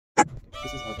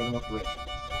This is our buttermilk bread.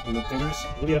 And the fingers,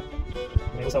 Olivia,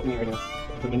 Nail's helping me right now.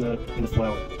 Put them in the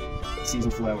flour,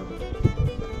 seasoned flour.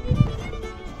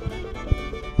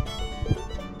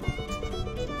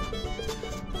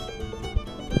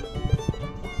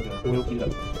 Oil heat up.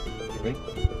 Okay, ready?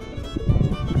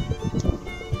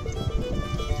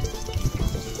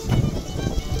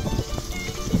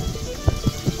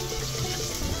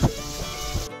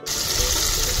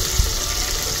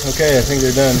 Okay, I think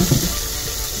they're done.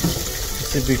 Let's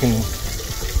see if we can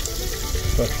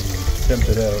fucking tempt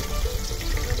it out.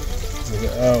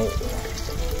 Without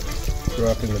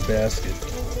dropping the basket.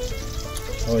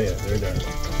 Oh yeah, they're done.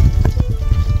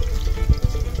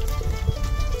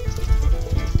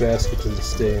 The basket doesn't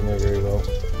stay in there very well.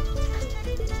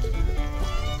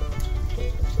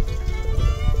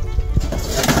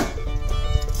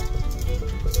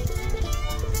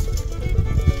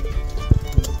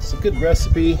 Good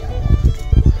recipe,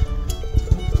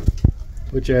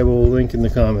 which I will link in the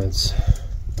comments,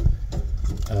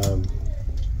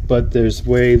 but there's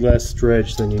way less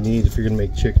stretch than you need if you're gonna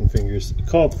make chicken fingers. It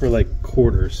called for like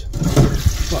quarters.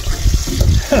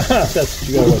 That's what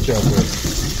you gotta watch out for.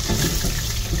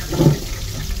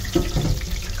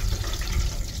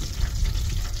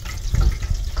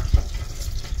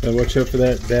 Gotta watch out for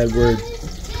that bad word.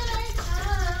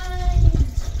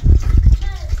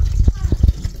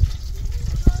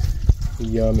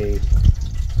 Yummy.